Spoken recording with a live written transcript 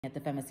At the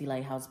FEMACY'S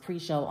LightHouse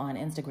pre-show on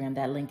Instagram.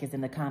 That link is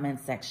in the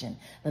comments section.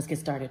 Let's get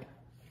started.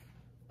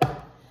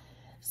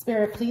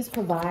 Spirit, please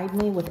provide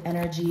me with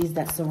energies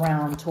that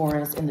surround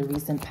Taurus in the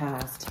recent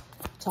past.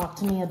 Talk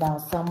to me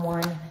about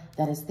someone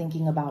that is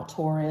thinking about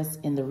Taurus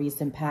in the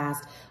recent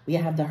past. We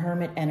have the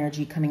Hermit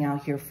energy coming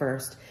out here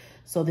first.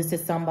 So this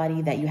is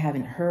somebody that you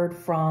haven't heard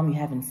from, you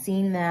haven't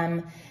seen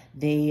them.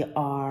 They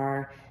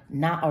are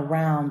not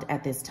around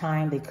at this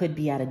time. They could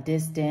be at a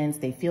distance.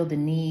 They feel the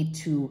need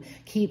to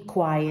keep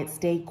quiet,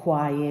 stay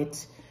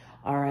quiet.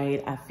 All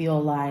right. I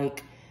feel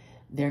like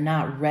they're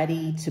not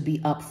ready to be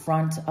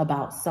upfront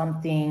about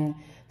something.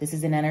 This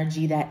is an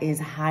energy that is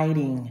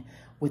hiding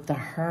with the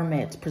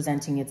Hermit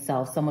presenting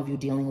itself. Some of you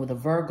dealing with a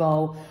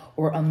Virgo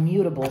or a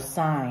mutable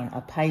sign,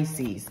 a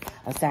Pisces,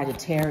 a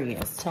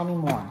Sagittarius. Tell me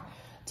more.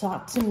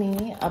 Talk to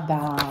me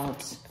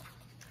about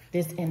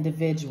this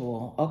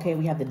individual. Okay,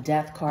 we have the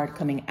Death card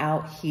coming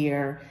out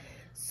here.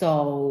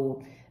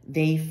 So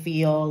they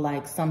feel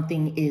like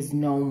something is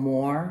no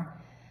more.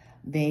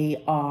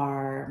 They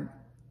are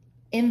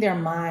in their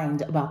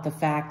mind about the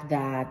fact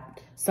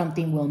that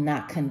something will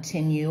not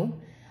continue.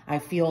 I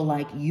feel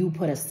like you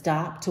put a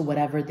stop to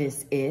whatever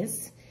this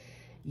is.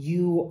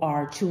 You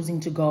are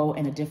choosing to go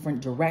in a different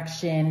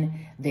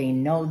direction. They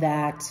know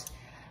that.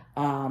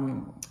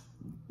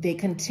 They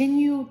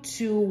continue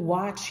to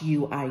watch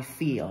you, I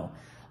feel.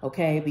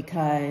 Okay,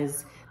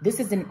 because this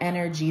is an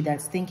energy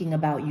that's thinking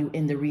about you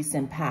in the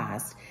recent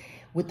past.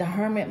 With the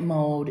Hermit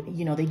mode,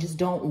 you know, they just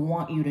don't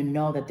want you to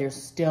know that they're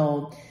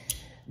still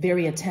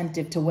very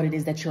attentive to what it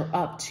is that you're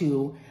up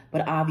to,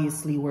 but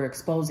obviously we're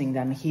exposing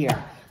them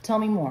here. Tell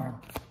me more.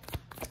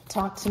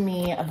 Talk to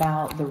me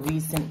about the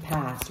recent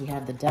past. We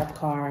have the Death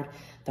card,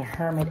 the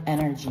Hermit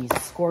energy,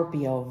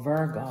 Scorpio,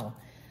 Virgo.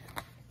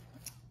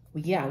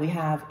 We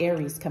have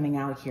Aries coming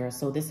out here.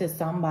 So this is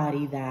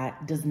somebody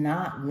that does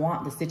not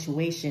want the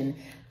situation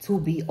to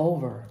be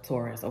over,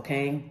 Taurus,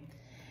 okay?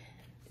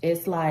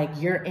 It's like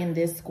you're in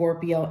this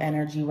Scorpio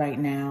energy right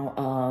now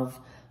of,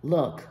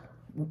 look,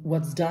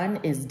 what's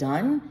done is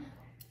done.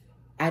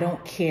 I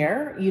don't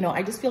care. You know,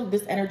 I just feel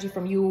this energy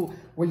from you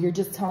where you're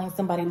just telling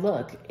somebody,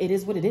 look, it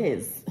is what it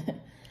is.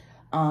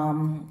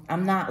 I'm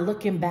not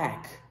looking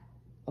back,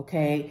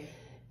 okay?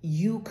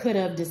 You could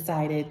have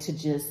decided to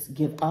just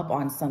give up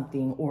on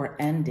something or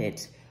end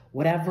it,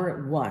 whatever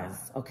it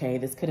was, okay?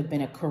 This could have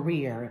been a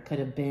career. It could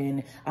have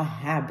been a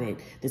habit.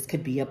 This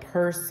could be a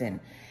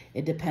person.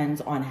 It depends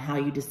on how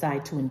you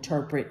decide to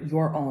interpret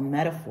your own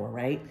metaphor,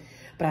 right?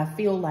 But I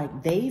feel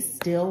like they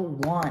still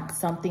want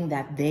something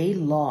that they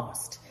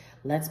lost.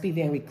 Let's be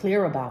very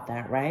clear about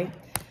that, right?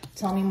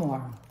 Tell me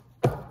more.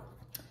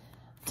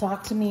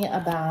 Talk to me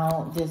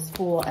about this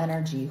Fool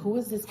energy. Who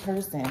is this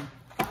person?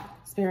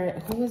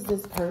 Spirit, who is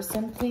this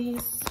person,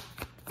 please?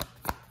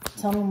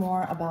 Tell me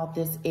more about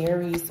this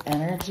Aries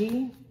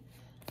energy.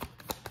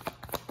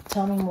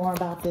 Tell me more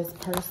about this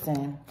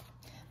person.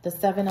 The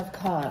Seven of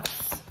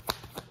Cups.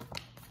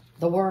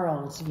 The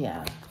World,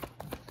 yeah.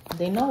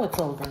 They know it's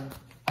over.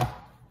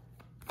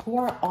 Who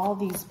are all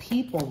these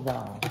people,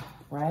 though,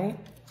 right?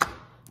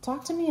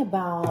 Talk to me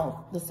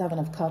about the Seven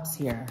of Cups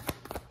here.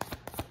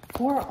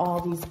 Who are all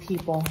these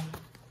people?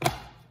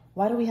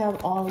 Why do we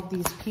have all of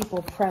these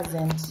people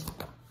present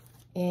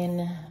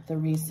in the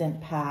recent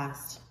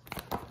past?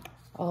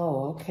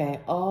 Oh,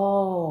 okay.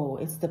 Oh,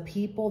 it's the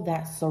people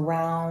that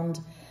surround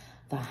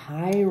the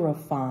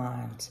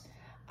Hierophant.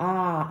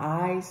 Ah,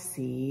 I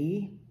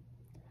see.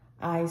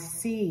 I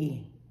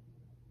see.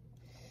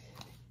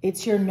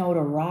 It's your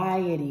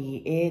notoriety.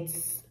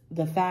 It's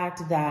the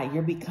fact that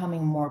you're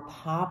becoming more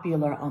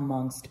popular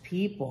amongst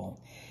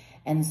people.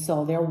 And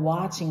so they're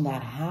watching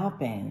that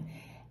happen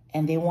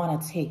and they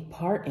want to take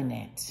part in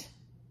it.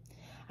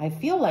 I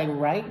feel like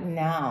right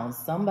now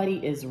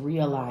somebody is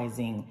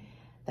realizing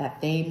that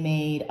they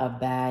made a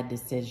bad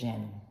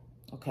decision,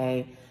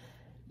 okay?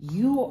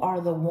 You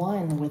are the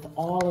one with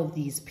all of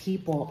these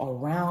people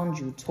around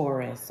you,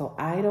 Taurus. So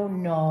I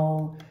don't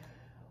know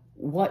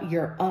what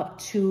you're up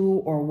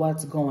to or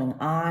what's going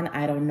on.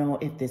 I don't know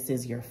if this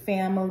is your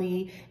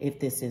family, if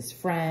this is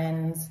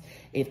friends,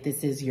 if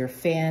this is your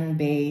fan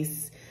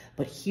base.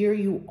 But here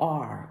you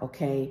are,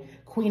 okay?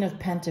 Queen of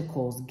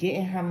Pentacles,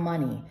 getting her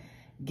money,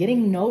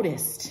 getting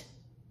noticed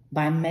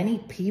by many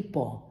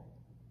people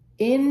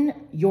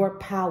in your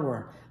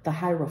power, the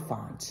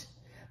Hierophant.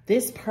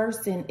 This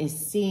person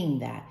is seeing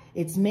that.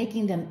 It's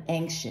making them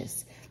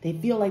anxious. They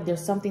feel like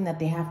there's something that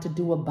they have to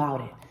do about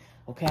it,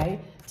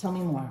 okay? Tell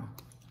me more.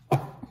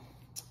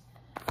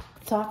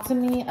 Talk to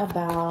me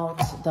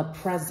about the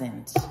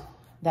present.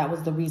 That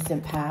was the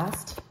recent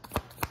past.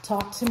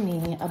 Talk to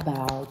me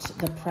about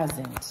the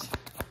present.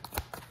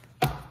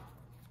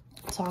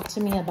 Talk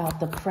to me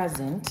about the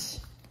present.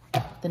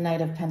 The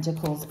Knight of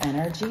Pentacles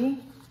energy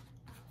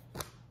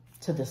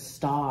to the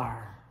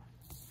Star.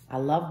 I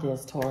love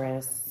this,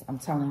 Taurus. I'm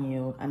telling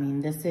you. I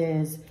mean, this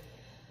is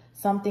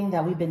something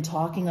that we've been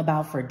talking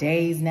about for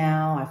days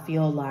now. I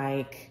feel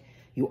like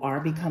you are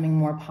becoming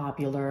more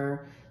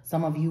popular.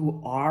 Some of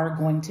you are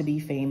going to be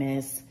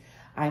famous.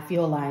 I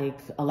feel like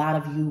a lot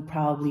of you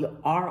probably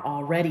are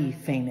already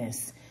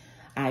famous.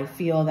 I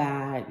feel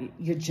that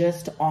you're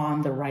just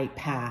on the right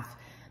path.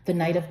 The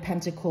Knight of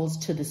Pentacles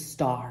to the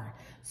Star.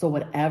 So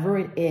whatever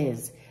it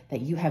is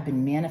that you have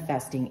been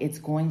manifesting, it's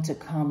going to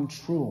come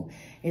true.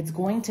 It's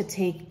going to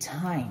take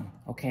time,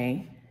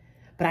 okay?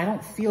 But I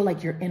don't feel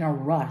like you're in a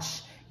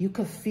rush. You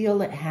could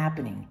feel it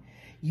happening.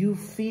 You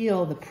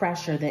feel the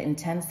pressure, the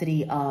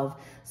intensity of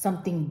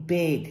something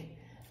big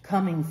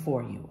coming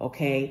for you,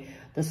 okay?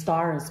 The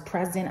star is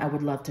present. I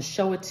would love to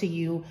show it to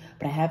you,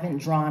 but I haven't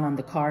drawn on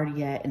the card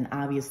yet. And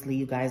obviously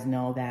you guys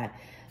know that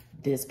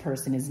this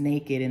person is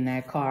naked in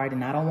that card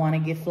and I don't want to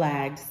get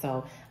flagged,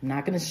 so I'm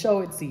not going to show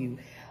it to you.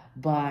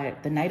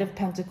 But the Knight of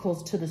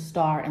Pentacles to the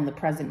Star in the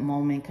present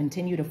moment,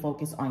 continue to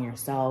focus on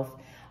yourself.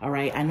 All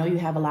right. I know you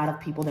have a lot of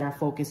people that are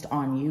focused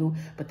on you,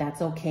 but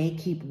that's okay.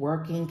 Keep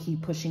working,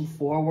 keep pushing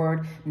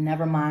forward.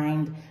 Never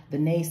mind the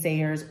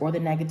naysayers or the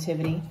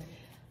negativity.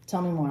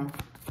 Tell me more.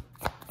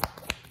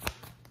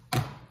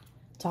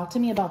 Talk to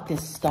me about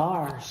this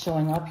star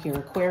showing up here,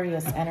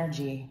 Aquarius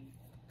energy.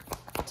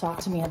 Talk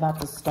to me about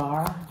the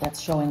star that's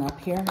showing up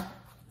here.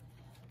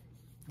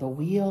 The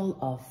Wheel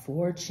of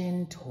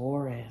Fortune,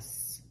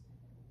 Taurus.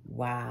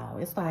 Wow.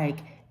 It's like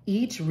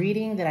each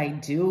reading that I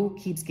do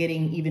keeps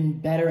getting even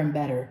better and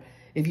better.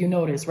 If you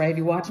notice, right? If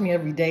you watch me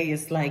every day,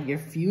 it's like your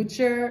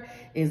future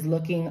is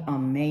looking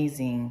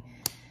amazing.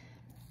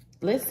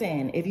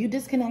 Listen, if you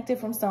disconnected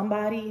from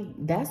somebody,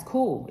 that's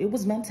cool. It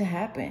was meant to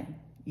happen.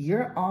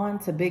 You're on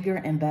to bigger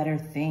and better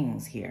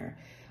things here.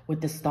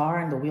 With the star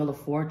and the Wheel of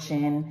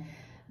Fortune,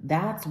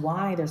 that's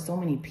why there's so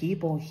many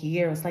people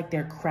here. It's like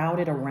they're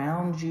crowded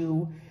around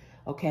you,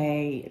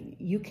 okay?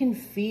 You can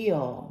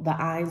feel the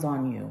eyes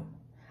on you.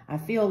 I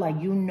feel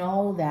like you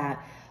know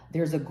that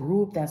there's a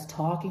group that's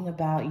talking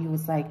about you.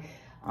 It's like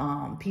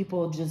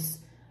people just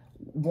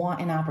want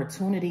an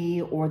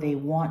opportunity, or they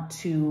want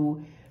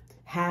to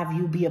have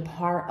you be a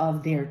part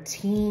of their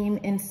team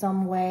in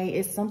some way.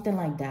 It's something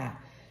like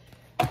that.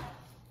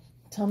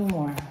 Tell me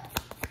more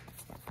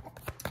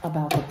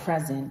about the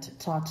present.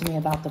 Talk to me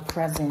about the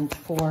present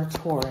for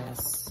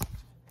Taurus.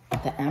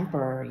 The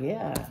Emperor,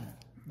 yeah.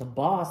 The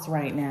boss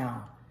right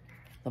now.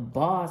 The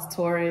boss,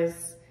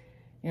 Taurus.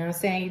 You know what I'm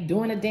saying? You're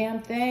doing a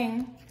damn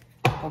thing.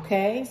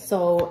 Okay?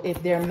 So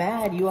if they're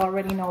mad, you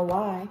already know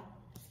why.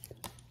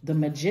 The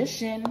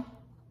Magician.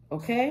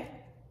 Okay?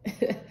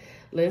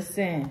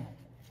 Listen.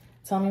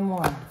 Tell me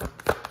more.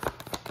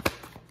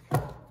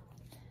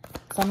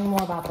 Tell me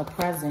more about the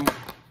present.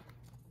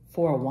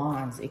 Four of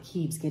Wands. It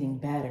keeps getting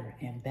better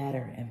and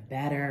better and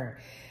better.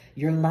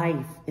 Your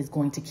life is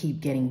going to keep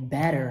getting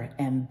better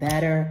and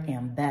better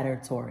and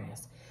better,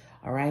 Taurus.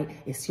 All right?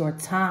 It's your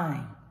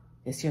time.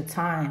 It's your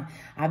time.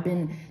 I've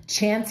been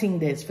chanting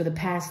this for the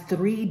past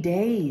 3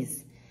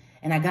 days,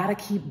 and I got to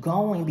keep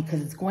going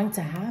because it's going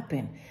to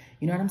happen.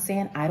 You know what I'm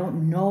saying? I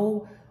don't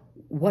know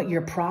what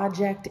your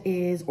project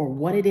is or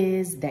what it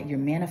is that you're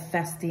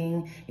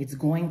manifesting. It's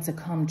going to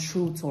come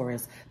true,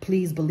 Taurus.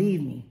 Please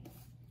believe me.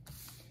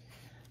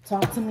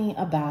 Talk to me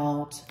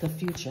about the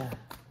future.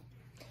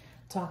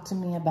 Talk to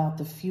me about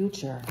the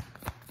future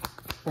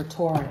for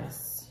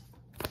Taurus.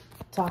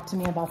 Talk to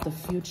me about the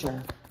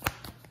future.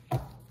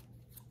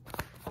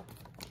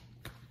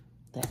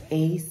 The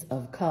Ace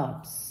of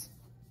Cups.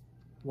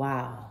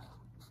 Wow.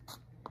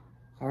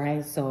 All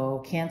right,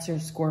 so Cancer,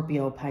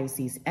 Scorpio,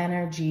 Pisces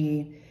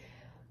energy.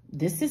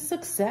 This is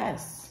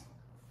success.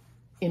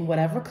 In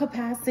whatever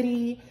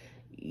capacity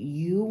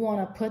you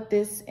want to put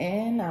this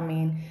in, I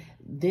mean,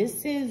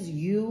 this is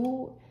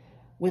you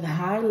with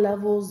high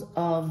levels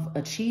of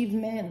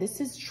achievement. This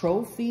is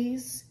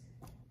trophies.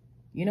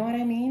 You know what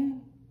I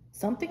mean?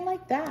 Something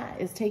like that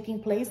is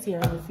taking place here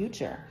in the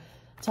future.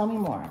 Tell me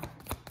more.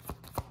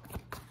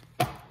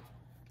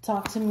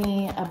 Talk to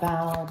me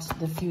about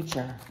the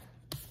future.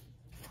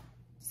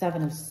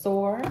 Seven of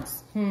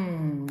Swords.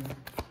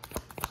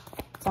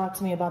 Talk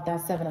to me about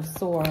that Seven of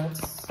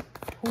Swords.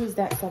 Who is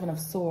that Seven of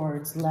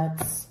Swords?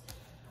 Let's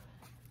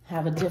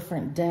have a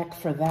different deck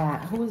for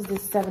that. Who is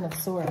this Seven of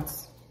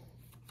Swords?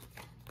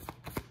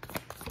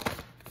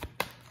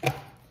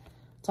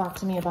 Talk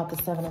to me about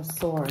the Seven of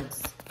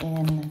Swords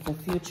in the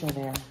future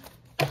there.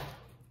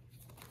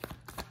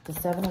 The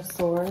Seven of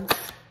Swords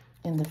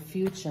in the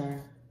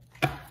future.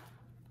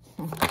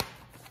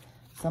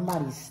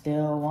 Somebody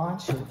still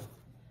wants you.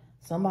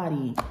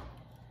 Somebody.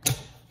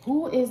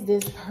 Who is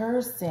this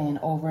person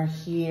over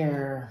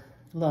here?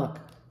 Look,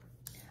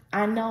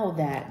 I know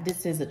that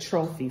this is a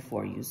trophy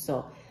for you.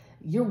 So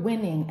you're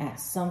winning at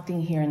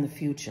something here in the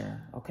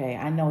future. Okay,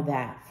 I know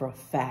that for a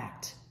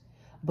fact.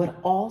 But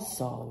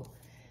also,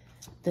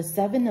 the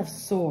Seven of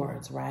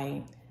Swords,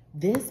 right?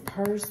 This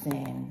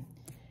person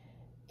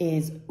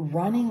is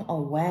running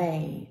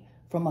away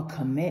from a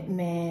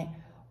commitment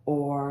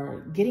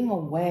or getting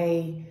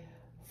away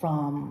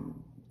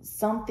from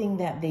something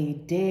that they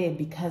did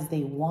because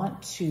they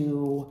want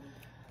to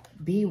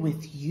be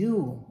with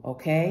you,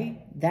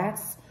 okay?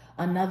 That's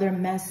another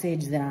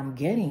message that I'm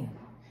getting.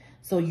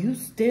 So you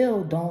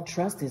still don't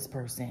trust this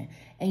person,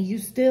 and you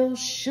still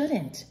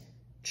shouldn't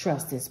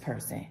trust this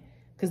person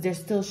because they're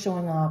still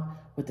showing up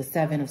with the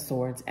Seven of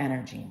Swords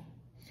energy.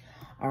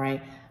 All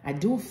right. I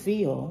do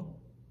feel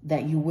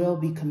that you will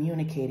be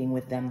communicating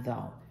with them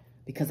though,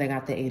 because I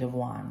got the Eight of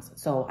Wands.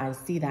 So I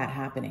see that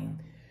happening.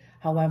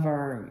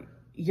 However,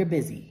 you're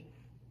busy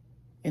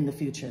in the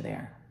future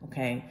there.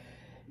 Okay.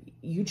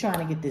 You trying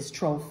to get this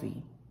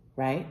trophy,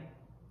 right?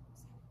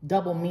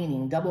 Double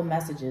meaning, double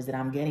messages that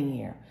I'm getting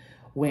here,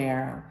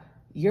 where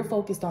you're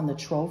focused on the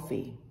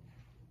trophy,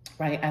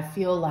 right? I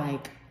feel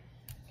like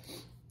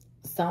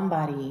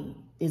somebody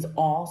is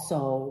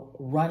also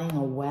running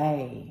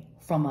away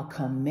from a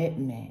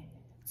commitment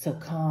to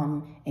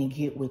come and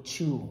get with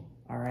you,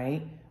 all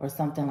right? Or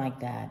something like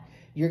that.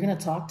 You're going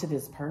to talk to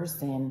this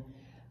person,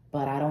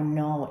 but I don't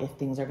know if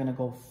things are going to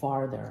go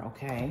farther,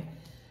 okay?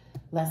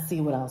 Let's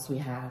see what else we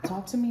have.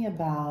 Talk to me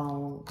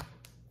about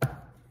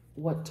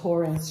what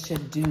Taurus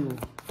should do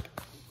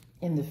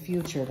in the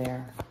future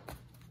there.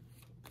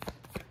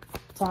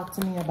 Talk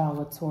to me about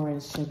what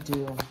Taurus should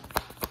do.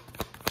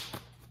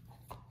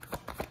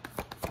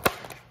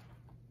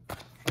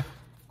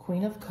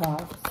 Queen of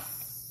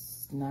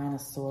Cups, Nine of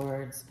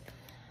Swords,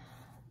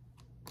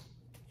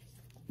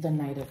 the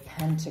Knight of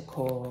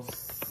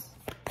Pentacles,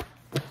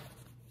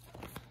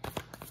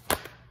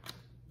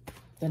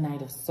 the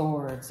Knight of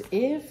Swords.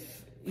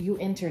 If you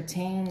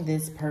entertain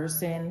this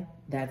person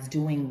that's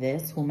doing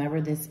this,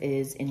 whomever this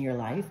is in your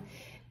life,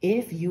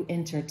 if you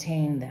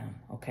entertain them,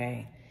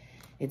 okay,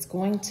 it's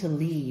going to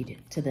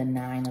lead to the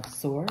Nine of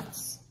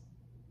Swords,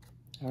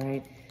 all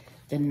right,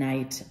 the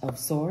Knight of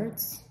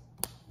Swords,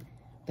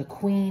 the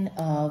Queen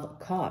of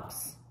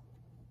Cups.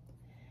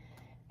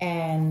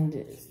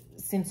 And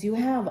since you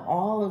have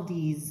all of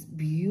these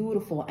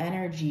beautiful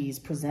energies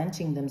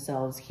presenting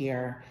themselves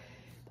here,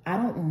 I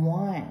don't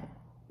want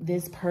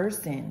this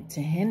person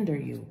to hinder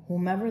you,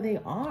 whomever they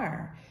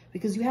are,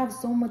 because you have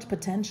so much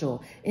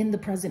potential in the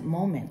present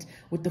moment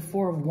with the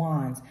Four of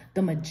Wands,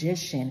 the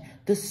Magician,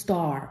 the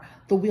Star,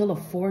 the Wheel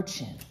of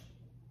Fortune.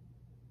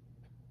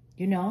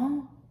 You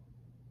know?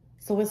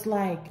 So it's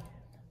like,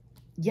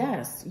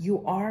 yes,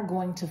 you are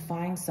going to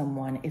find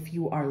someone if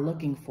you are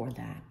looking for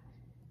that.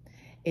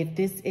 If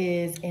this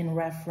is in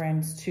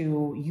reference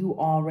to you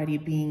already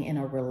being in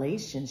a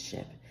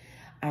relationship,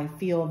 I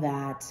feel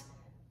that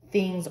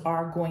things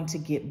are going to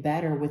get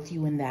better with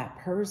you and that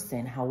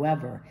person.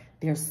 However,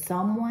 there's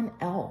someone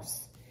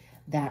else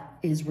that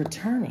is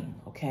returning,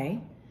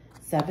 okay?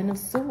 Seven of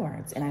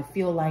Swords. And I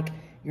feel like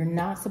you're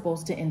not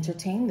supposed to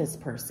entertain this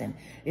person.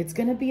 It's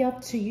going to be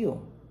up to you.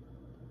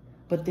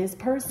 But this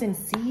person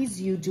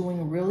sees you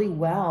doing really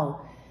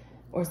well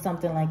or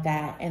something like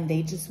that, and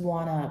they just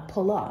want to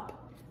pull up.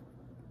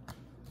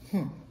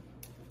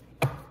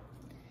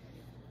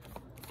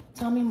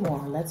 Tell me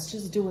more. Let's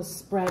just do a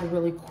spread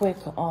really quick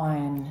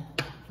on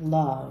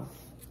love.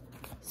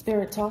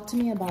 Spirit, talk to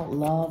me about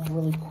love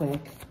really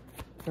quick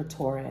for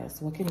Taurus.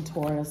 What can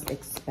Taurus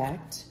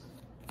expect?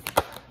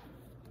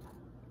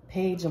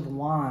 Page of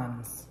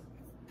Wands.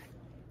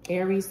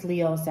 Aries,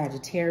 Leo,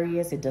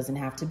 Sagittarius. It doesn't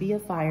have to be a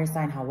fire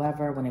sign.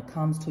 However, when it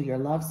comes to your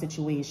love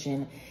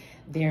situation,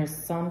 there's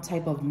some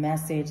type of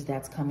message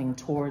that's coming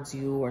towards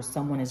you, or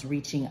someone is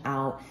reaching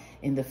out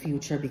in the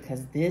future,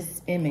 because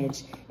this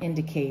image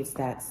indicates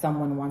that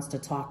someone wants to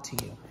talk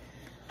to you.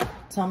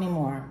 Tell me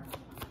more.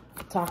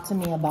 Talk to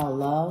me about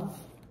love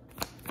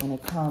when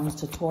it comes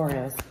to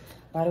Taurus.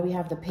 Why do we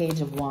have the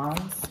Page of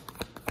Wands?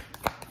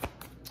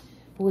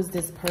 Who is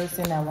this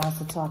person that wants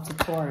to talk to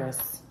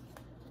Taurus?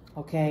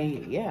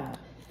 Okay, yeah.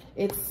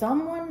 It's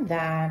someone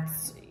that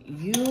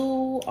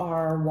you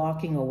are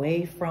walking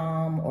away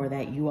from, or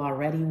that you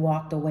already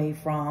walked away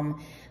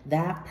from.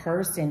 That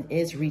person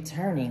is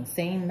returning.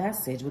 Same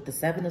message with the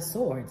Seven of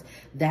Swords.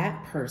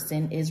 That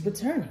person is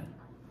returning,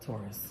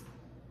 Taurus.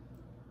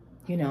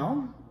 You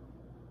know,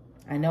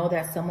 I know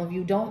that some of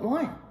you don't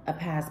want a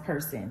past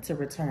person to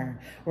return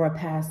or a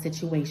past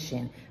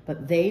situation,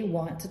 but they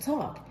want to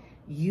talk.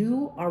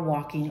 You are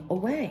walking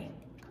away.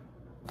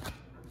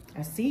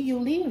 I see you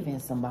leaving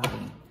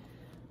somebody.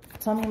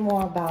 Tell me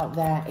more about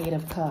that Eight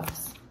of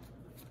Cups.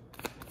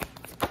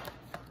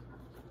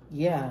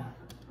 Yeah,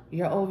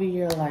 you're over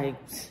here like,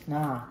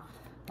 nah,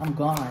 I'm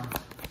gone.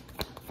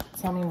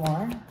 Tell me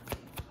more.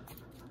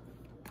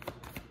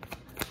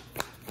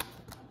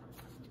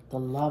 The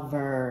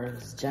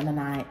Lovers,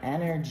 Gemini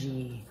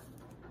energy.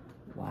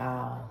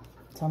 Wow.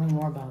 Tell me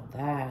more about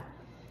that.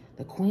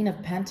 The Queen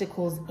of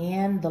Pentacles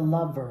and the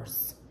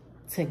Lovers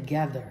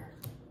together.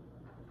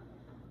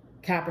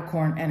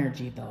 Capricorn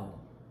energy though.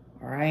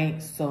 All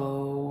right.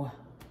 So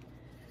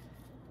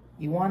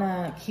you want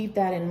to keep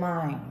that in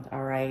mind.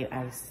 All right.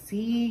 I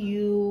see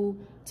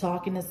you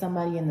talking to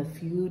somebody in the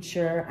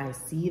future. I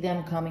see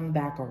them coming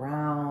back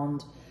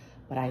around,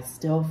 but I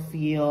still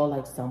feel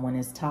like someone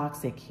is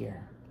toxic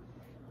here.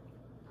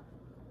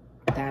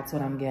 That's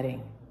what I'm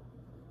getting.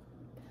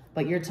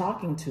 But you're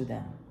talking to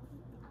them.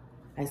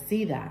 I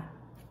see that.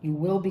 You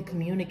will be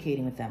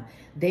communicating with them.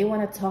 They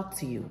want to talk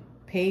to you.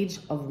 Page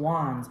of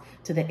Wands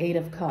to the Eight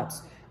of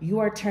Cups. You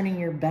are turning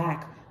your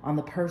back on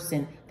the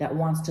person that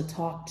wants to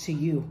talk to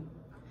you.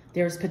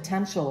 There's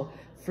potential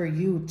for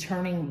you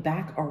turning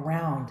back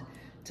around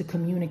to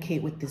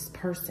communicate with this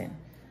person.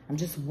 I'm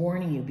just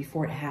warning you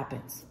before it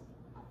happens.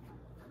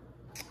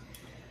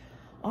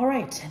 All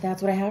right,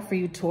 that's what I have for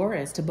you,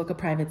 Taurus. To book a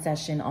private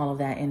session, all of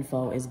that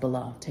info is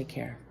below. Take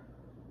care.